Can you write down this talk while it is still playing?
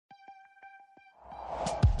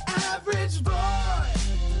average boy.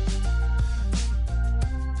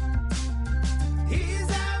 He's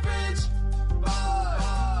average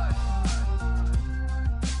boy.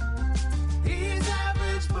 He's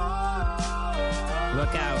average boy.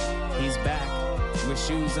 Look out, he's back, with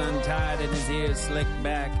shoes untied and his ears slicked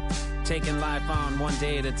back, taking life on one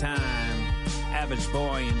day at a time. Average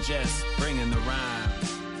Boy and Jess bringing the rhyme.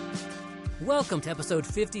 Welcome to episode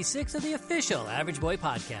 56 of the official Average Boy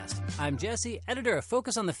podcast. I'm Jesse, editor of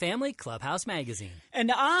Focus on the Family, Clubhouse Magazine.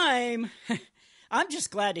 And I'm just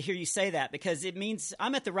glad to hear you say that because it means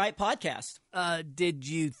I'm at the right podcast. Did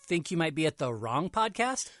you think you might be at the wrong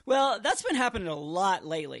podcast? Well, that's been happening a lot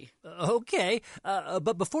lately. Okay,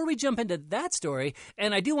 but before we jump into that story,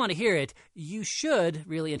 and I do want to hear it, you should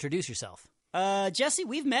really introduce yourself. Jesse,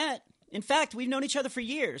 we've met. In fact, we've known each other for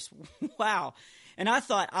years. Wow. And I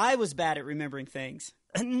thought I was bad at remembering things.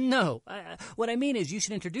 No. What I mean is you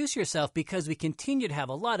should introduce yourself because we continue to have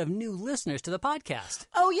a lot of new listeners to the podcast.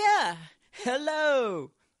 Oh, yeah.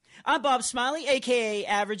 Hello. I'm Bob Smiley, a.k.a.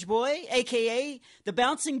 Average Boy, a.k.a. the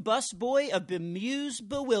bouncing bus boy of bemused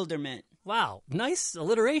bewilderment. Wow, nice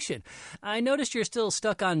alliteration. I noticed you're still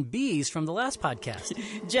stuck on bees from the last podcast.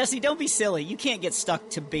 Jesse, don't be silly. You can't get stuck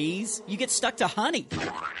to bees. You get stuck to honey.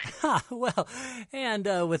 Well, and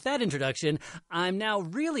with that introduction, I'm now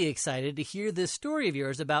really excited to hear this story of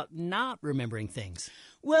yours about not remembering things.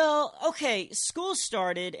 Well, okay, school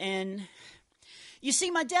started and... You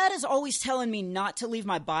see, my dad is always telling me not to leave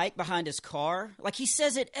my bike behind his car. Like, he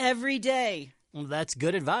says it every day. Well, that's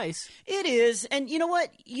good advice. It is. And you know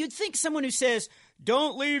what? You'd think someone who says,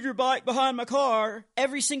 don't leave your bike behind my car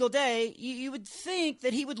every single day, you would think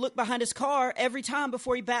that he would look behind his car every time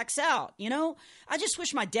before he backs out, you know? I just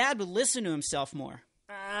wish my dad would listen to himself more.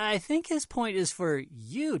 I think his point is for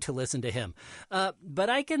you to listen to him. But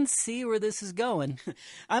I can see where this is going.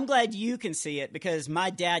 I'm glad you can see it because my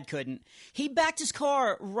dad couldn't. He backed his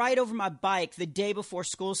car right over my bike the day before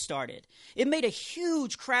school started. It made a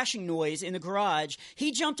huge crashing noise in the garage.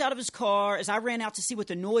 He jumped out of his car as I ran out to see what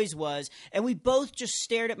the noise was, and we both just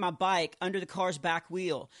stared at my bike under the car's back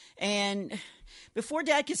wheel. And before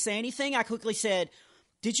Dad could say anything, I quickly said,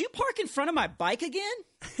 "Did you park in front of my bike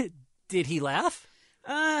again?" Did he laugh?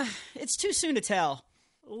 It's too soon to tell.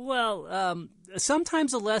 Well,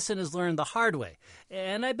 sometimes a lesson is learned the hard way,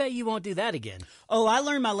 and I bet you won't do that again. Oh, I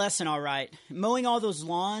learned my lesson all right. Mowing all those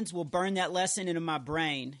lawns will burn that lesson into my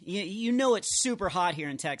brain. You know it's super hot here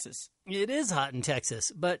in Texas. It is hot in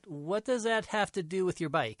Texas, but what does that have to do with your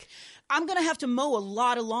bike? I'm going to have to mow a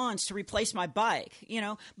lot of lawns to replace my bike, you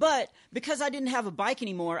know. But because I didn't have a bike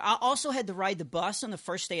anymore, I also had to ride the bus on the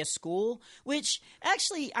first day of school, which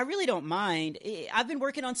actually I really don't mind. I've been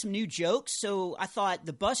working on some new jokes, so I thought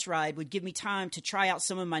the bus ride would give me time to try out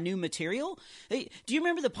some of my new material. Hey, do you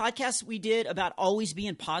remember the podcast we did about always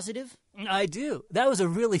being positive? I do. That was a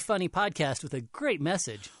really funny podcast with a great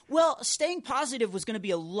message. Well, staying positive was going to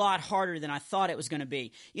be a lot harder than I thought it was going to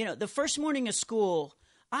be. You know, the first morning of school,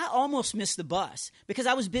 I almost missed the bus because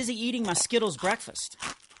I was busy eating my Skittles breakfast.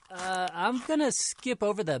 I'm going to skip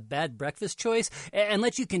over the bad breakfast choice and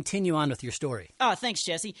let you continue on with your story. Oh, thanks,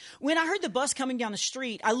 Jesse. When I heard the bus coming down the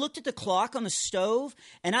street, I looked at the clock on the stove,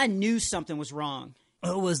 and I knew something was wrong.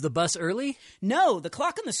 Oh, was the bus early? No, the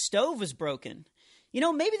clock on the stove was broken. You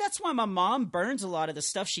know, maybe that's why my mom burns a lot of the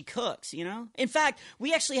stuff she cooks, you know? In fact,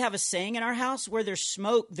 we actually have a saying in our house, where there's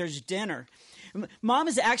smoke, there's dinner. Mom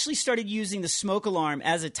has actually started using the smoke alarm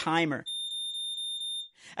as a timer.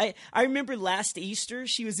 I remember last Easter,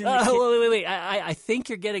 she was in the Wait. I think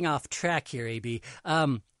you're getting off track here, AB.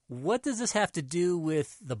 What does this have to do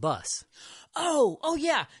with the bus? Oh,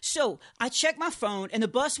 yeah. So I checked my phone, and the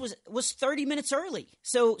bus was 30 minutes early.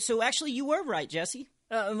 So actually, you were right, Jesse.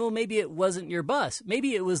 Well, maybe it wasn't your bus.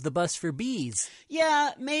 Maybe it was the bus for bees.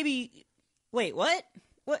 Yeah, maybe. Wait, what?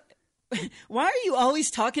 What? Why are you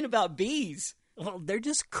always talking about bees? Well, they're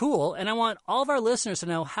just cool, and I want all of our listeners to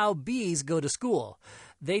know how bees go to school.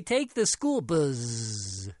 They take the school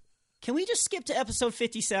buzz. Can we just skip to episode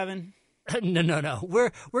 57? No.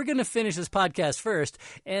 We're going to finish this podcast first,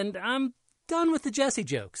 and I'm done with the Jesse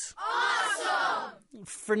jokes. Awesome!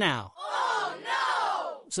 For now. Oh,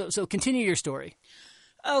 no! So continue your story.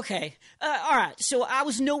 Okay. All right. So I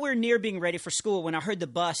was nowhere near being ready for school when I heard the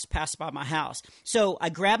bus pass by my house. So I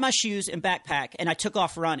grabbed my shoes and backpack, and I took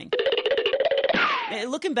off running.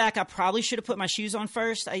 Looking back, I probably should have put my shoes on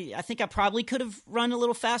first. I think I probably could have run a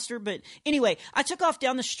little faster. But anyway, I took off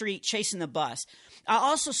down the street chasing the bus. I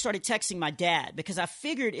also started texting my dad because I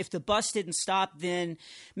figured if the bus didn't stop, then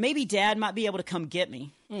maybe Dad might be able to come get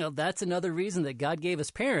me. That's another reason that God gave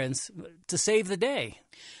us parents to save the day.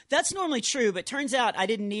 That's normally true, but turns out I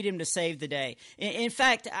didn't need him to save the day. In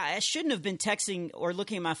fact, I shouldn't have been texting or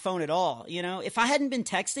looking at my phone at all. If I hadn't been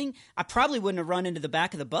texting, I probably wouldn't have run into the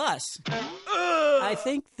back of the bus. I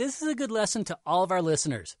think this is a good lesson to all of our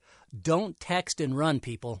listeners. Don't text and run,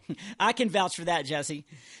 people. I can vouch for that, Jesse.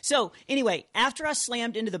 So anyway, after I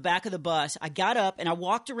slammed into the back of the bus, I got up and I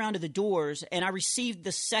walked around to the doors and I received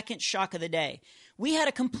the second shock of the day. We had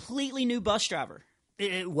a completely new bus driver.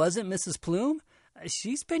 It wasn't Mrs. Plume?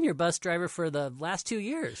 She's been your bus driver for the last 2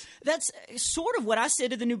 years. That's sort of what I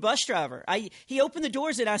said to the new bus driver. He opened the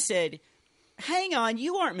doors and I said, "Hang on,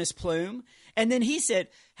 you aren't Miss Plume." And then he said,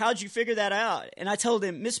 "How'd you figure that out?" And I told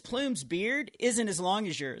him, "Miss Plume's beard isn't as long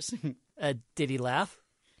as yours." Did he laugh?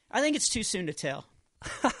 I think it's too soon to tell.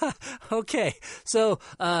 Okay, so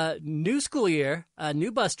new school year,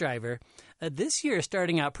 new bus driver. This year is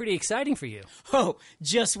starting out pretty exciting for you. Oh,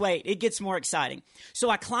 just wait. It gets more exciting. So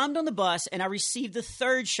I climbed on the bus and I received the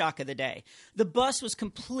third shock of the day. The bus was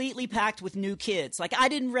completely packed with new kids. Like, I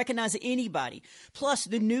didn't recognize anybody. Plus,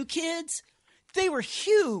 the new kids, they were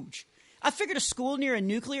huge. I figured a school near a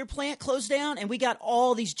nuclear plant closed down and we got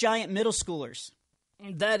all these giant middle schoolers.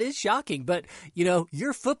 That is shocking, but,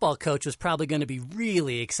 your football coach was probably going to be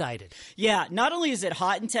really excited. Yeah, not only is it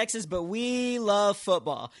hot in Texas, but we love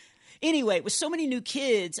football. Anyway, with so many new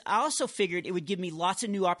kids, I also figured it would give me lots of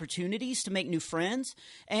new opportunities to make new friends.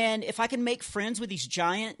 And if I can make friends with these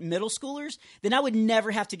giant middle schoolers, then I would never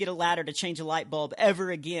have to get a ladder to change a light bulb ever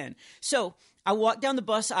again. So I walked down the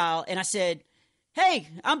bus aisle and I said, "Hey,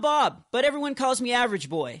 I'm Bob, but everyone calls me Average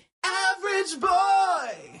Boy." Average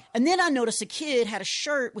boy! And then I noticed a kid had a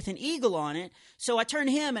shirt with an eagle on it. So I turned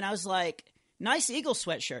to him and I was like, "Nice eagle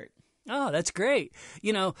sweatshirt." Oh, that's great.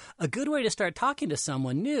 A good way to start talking to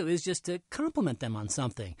someone new is just to compliment them on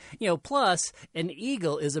something. Plus, an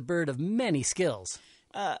eagle is a bird of many skills.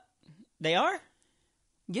 They are?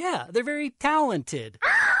 Yeah, they're very talented.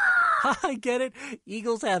 I get it.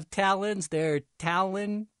 Eagles have talons. They're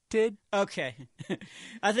talented. Okay.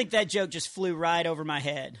 I think that joke just flew right over my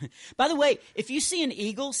head. By the way, if you see an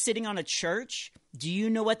eagle sitting on a church, do you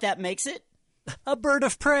know what that makes it? A bird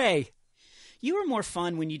of prey. You were more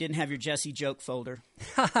fun when you didn't have your Jesse joke folder.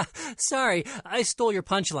 Sorry, I stole your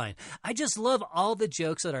punchline. I just love all the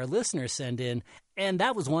jokes that our listeners send in, and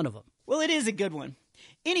that was one of them. Well, it is a good one.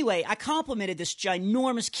 Anyway, I complimented this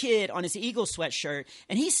ginormous kid on his eagle sweatshirt,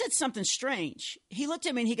 and he said something strange. He looked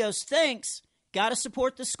at me and he goes, "Thanks. Gotta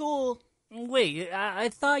support the school." Wait, I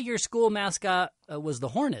thought your school mascot was the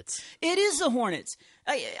Hornets. It is the Hornets.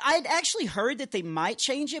 I'd actually heard that they might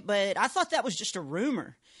change it, but I thought that was just a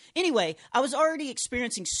rumor. Anyway, I was already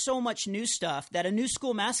experiencing so much new stuff that a new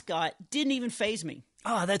school mascot didn't even faze me.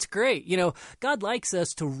 Oh, that's great. God likes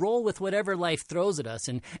us to roll with whatever life throws at us,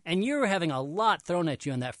 and you were having a lot thrown at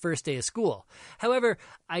you on that first day of school. However,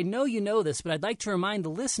 I know you know this, but I'd like to remind the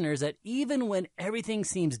listeners that even when everything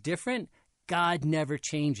seems different, God never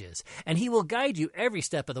changes, and He will guide you every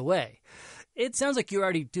step of the way. It sounds like you're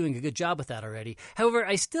already doing a good job with that already. However,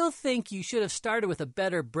 I still think you should have started with a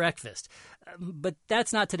better breakfast. But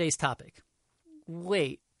that's not today's topic.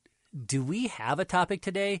 Wait, do we have a topic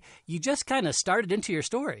today? You just kind of started into your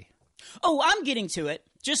story. Oh, I'm getting to it.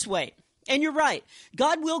 Just wait. And you're right.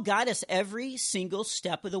 God will guide us every single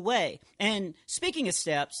step of the way. And speaking of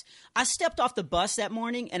steps, I stepped off the bus that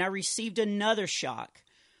morning and I received another shock.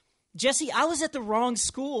 Jesse, I was at the wrong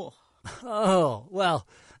school. Oh, well,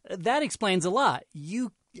 that explains a lot.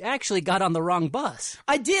 You actually got on the wrong bus.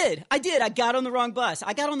 I did. I got on the wrong bus.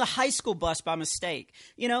 I got on the high school bus by mistake,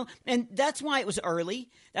 and that's why it was early.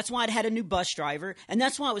 That's why it had a new bus driver. And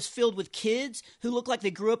that's why it was filled with kids who looked like they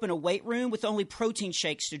grew up in a weight room with only protein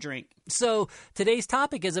shakes to drink. So today's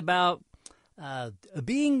topic is about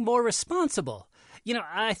being more responsible.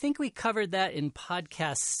 I think we covered that in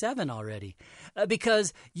podcast 7 already,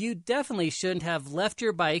 because you definitely shouldn't have left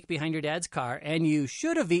your bike behind your dad's car, and you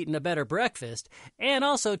should have eaten a better breakfast, and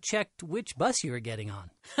also checked which bus you were getting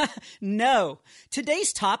on. No.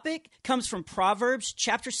 Today's topic comes from Proverbs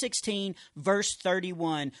chapter 16, verse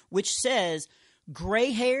 31, which says,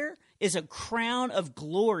 "Gray hair is a crown of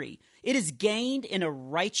glory. It is gained in a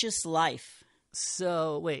righteous life."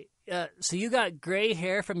 So, wait. So you got gray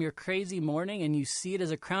hair from your crazy morning and you see it as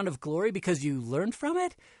a crown of glory because you learned from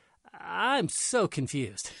it? I'm so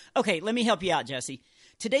confused. Okay, let me help you out, Jesse.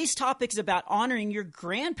 Today's topic is about honoring your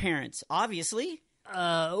grandparents, obviously.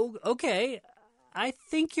 Okay. I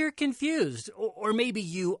think you're confused. Or maybe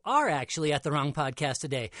you are actually at the wrong podcast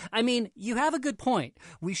today. I mean, you have a good point.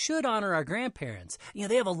 We should honor our grandparents.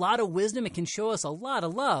 They have a lot of wisdom and can show us a lot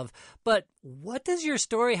of love. But what does your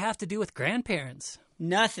story have to do with grandparents?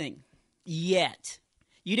 Nothing. Yet.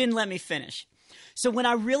 You didn't let me finish. So when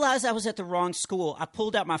I realized I was at the wrong school, I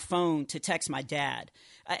pulled out my phone to text my dad.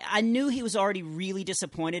 I knew he was already really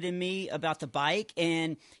disappointed in me about the bike,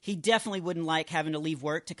 and he definitely wouldn't like having to leave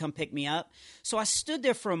work to come pick me up. So I stood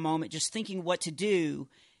there for a moment just thinking what to do,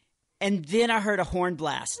 and then I heard a horn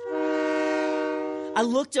blast. I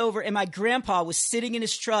looked over, and my grandpa was sitting in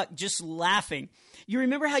his truck just laughing. You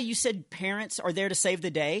remember how you said parents are there to save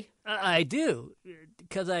the day? I do,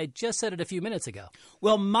 because I just said it a few minutes ago.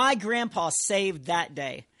 Well, my grandpa saved that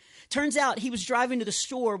day. Turns out he was driving to the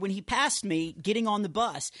store when he passed me getting on the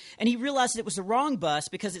bus, and he realized it was the wrong bus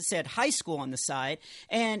because it said high school on the side,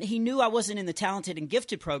 and he knew I wasn't in the talented and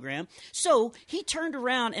gifted program, so he turned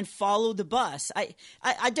around and followed the bus.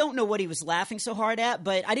 I don't know what he was laughing so hard at,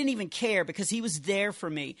 but I didn't even care because he was there for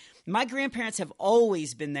me. My grandparents have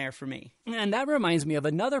always been there for me. And that reminds me of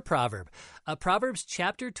another proverb. Proverbs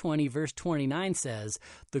chapter 20, verse 29 says,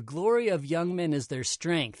 "The glory of young men is their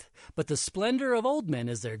strength, but the splendor of old men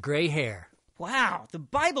is their gray hair." Wow, the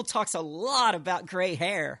Bible talks a lot about gray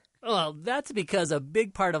hair. Well, that's because a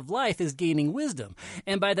big part of life is gaining wisdom.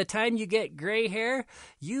 And by the time you get gray hair,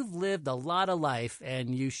 you've lived a lot of life,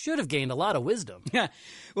 and you should have gained a lot of wisdom.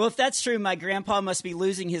 Well, if that's true, my grandpa must be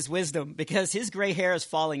losing his wisdom because his gray hair is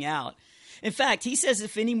falling out. In fact, he says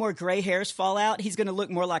if any more gray hairs fall out, he's going to look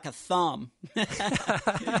more like a thumb.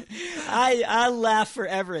 I laugh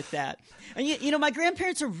forever at that. And my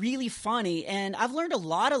grandparents are really funny, and I've learned a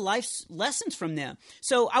lot of life lessons from them.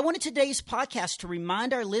 So I wanted today's podcast to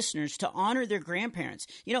remind our listeners to honor their grandparents.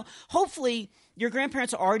 Hopefully your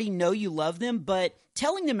grandparents already know you love them, but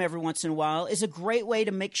telling them every once in a while is a great way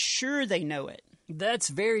to make sure they know it. That's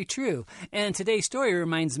very true. And today's story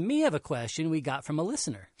reminds me of a question we got from a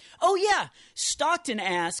listener. Oh, yeah. Stockton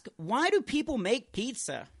asked, why do people make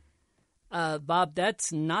pizza? Bob,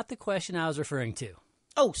 that's not the question I was referring to.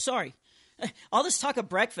 Oh, sorry. All this talk of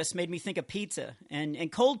breakfast made me think of pizza.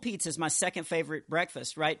 And cold pizza is my second favorite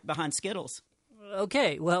breakfast, right behind Skittles.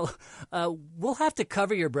 Okay, well, we'll have to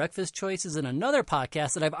cover your breakfast choices in another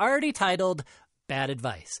podcast that I've already titled Bad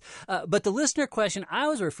Advice. But the listener question I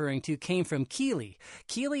was referring to came from Keely.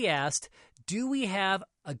 Keely asked, do we have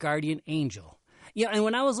a guardian angel? And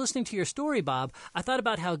when I was listening to your story, Bob, I thought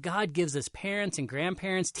about how God gives us parents and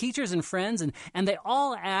grandparents, teachers and friends, and they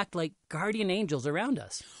all act like guardian angels around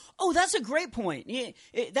us. Oh, that's a great point.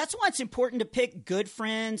 That's why it's important to pick good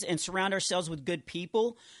friends and surround ourselves with good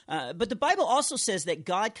people. But the Bible also says that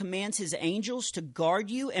God commands his angels to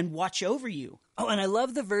guard you and watch over you. Oh, and I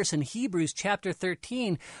love the verse in Hebrews chapter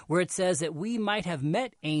 13 where it says that we might have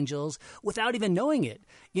met angels without even knowing it.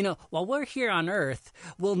 While we're here on earth,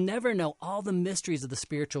 we'll never know all the mysteries of the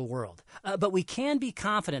spiritual world. But we can be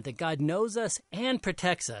confident that God knows us and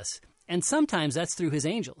protects us. And sometimes that's through his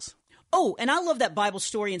angels. Oh, and I love that Bible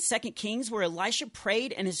story in 2 Kings where Elisha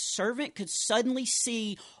prayed and his servant could suddenly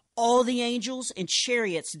see all the angels and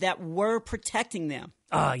chariots that were protecting them.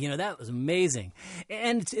 That was amazing.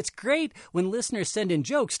 And it's great when listeners send in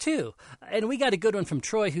jokes, too. And we got a good one from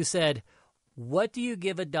Troy who said, what do you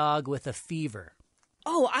give a dog with a fever?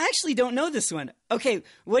 Oh, I actually don't know this one. Okay,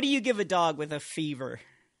 what do you give a dog with a fever?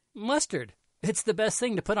 Mustard. It's the best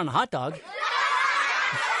thing to put on a hot dog.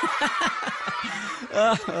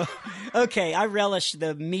 Okay, I relish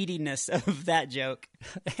the meatiness of that joke.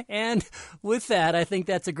 And with that, I think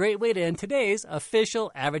that's a great way to end today's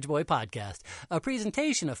official Average Boy podcast, a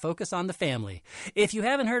presentation of Focus on the Family. If you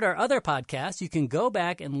haven't heard our other podcasts, you can go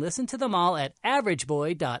back and listen to them all at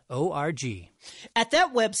averageboy.org. At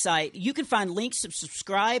that website, you can find links to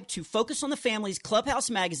subscribe to Focus on the Family's Clubhouse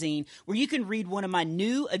magazine, where you can read one of my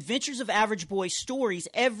new Adventures of Average Boy stories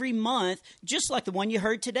every month, just like the one you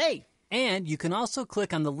heard today. And you can also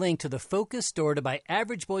click on the link to the Focus store to buy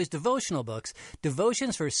Average Boy's devotional books,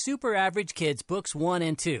 Devotions for Super Average Kids, Books 1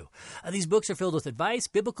 and 2. These books are filled with advice,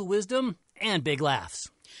 biblical wisdom, and big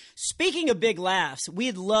laughs. Speaking of big laughs,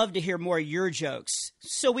 we'd love to hear more of your jokes,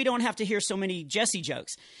 so we don't have to hear so many Jesse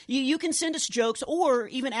jokes. You can send us jokes or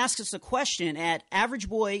even ask us a question at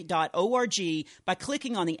averageboy.org by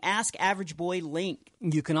clicking on the Ask Average Boy link.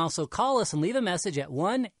 You can also call us and leave a message at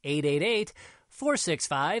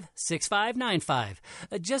 1-888-465-6595.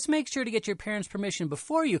 Just make sure to get your parents' permission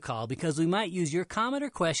before you call, because we might use your comment or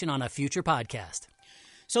question on a future podcast.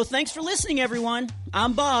 So thanks for listening, everyone.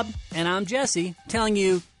 I'm Bob. And I'm Jesse, telling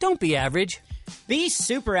you, don't be average. Be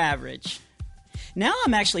super average. Now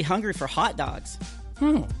I'm actually hungry for hot dogs.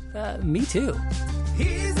 Me too.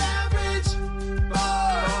 He's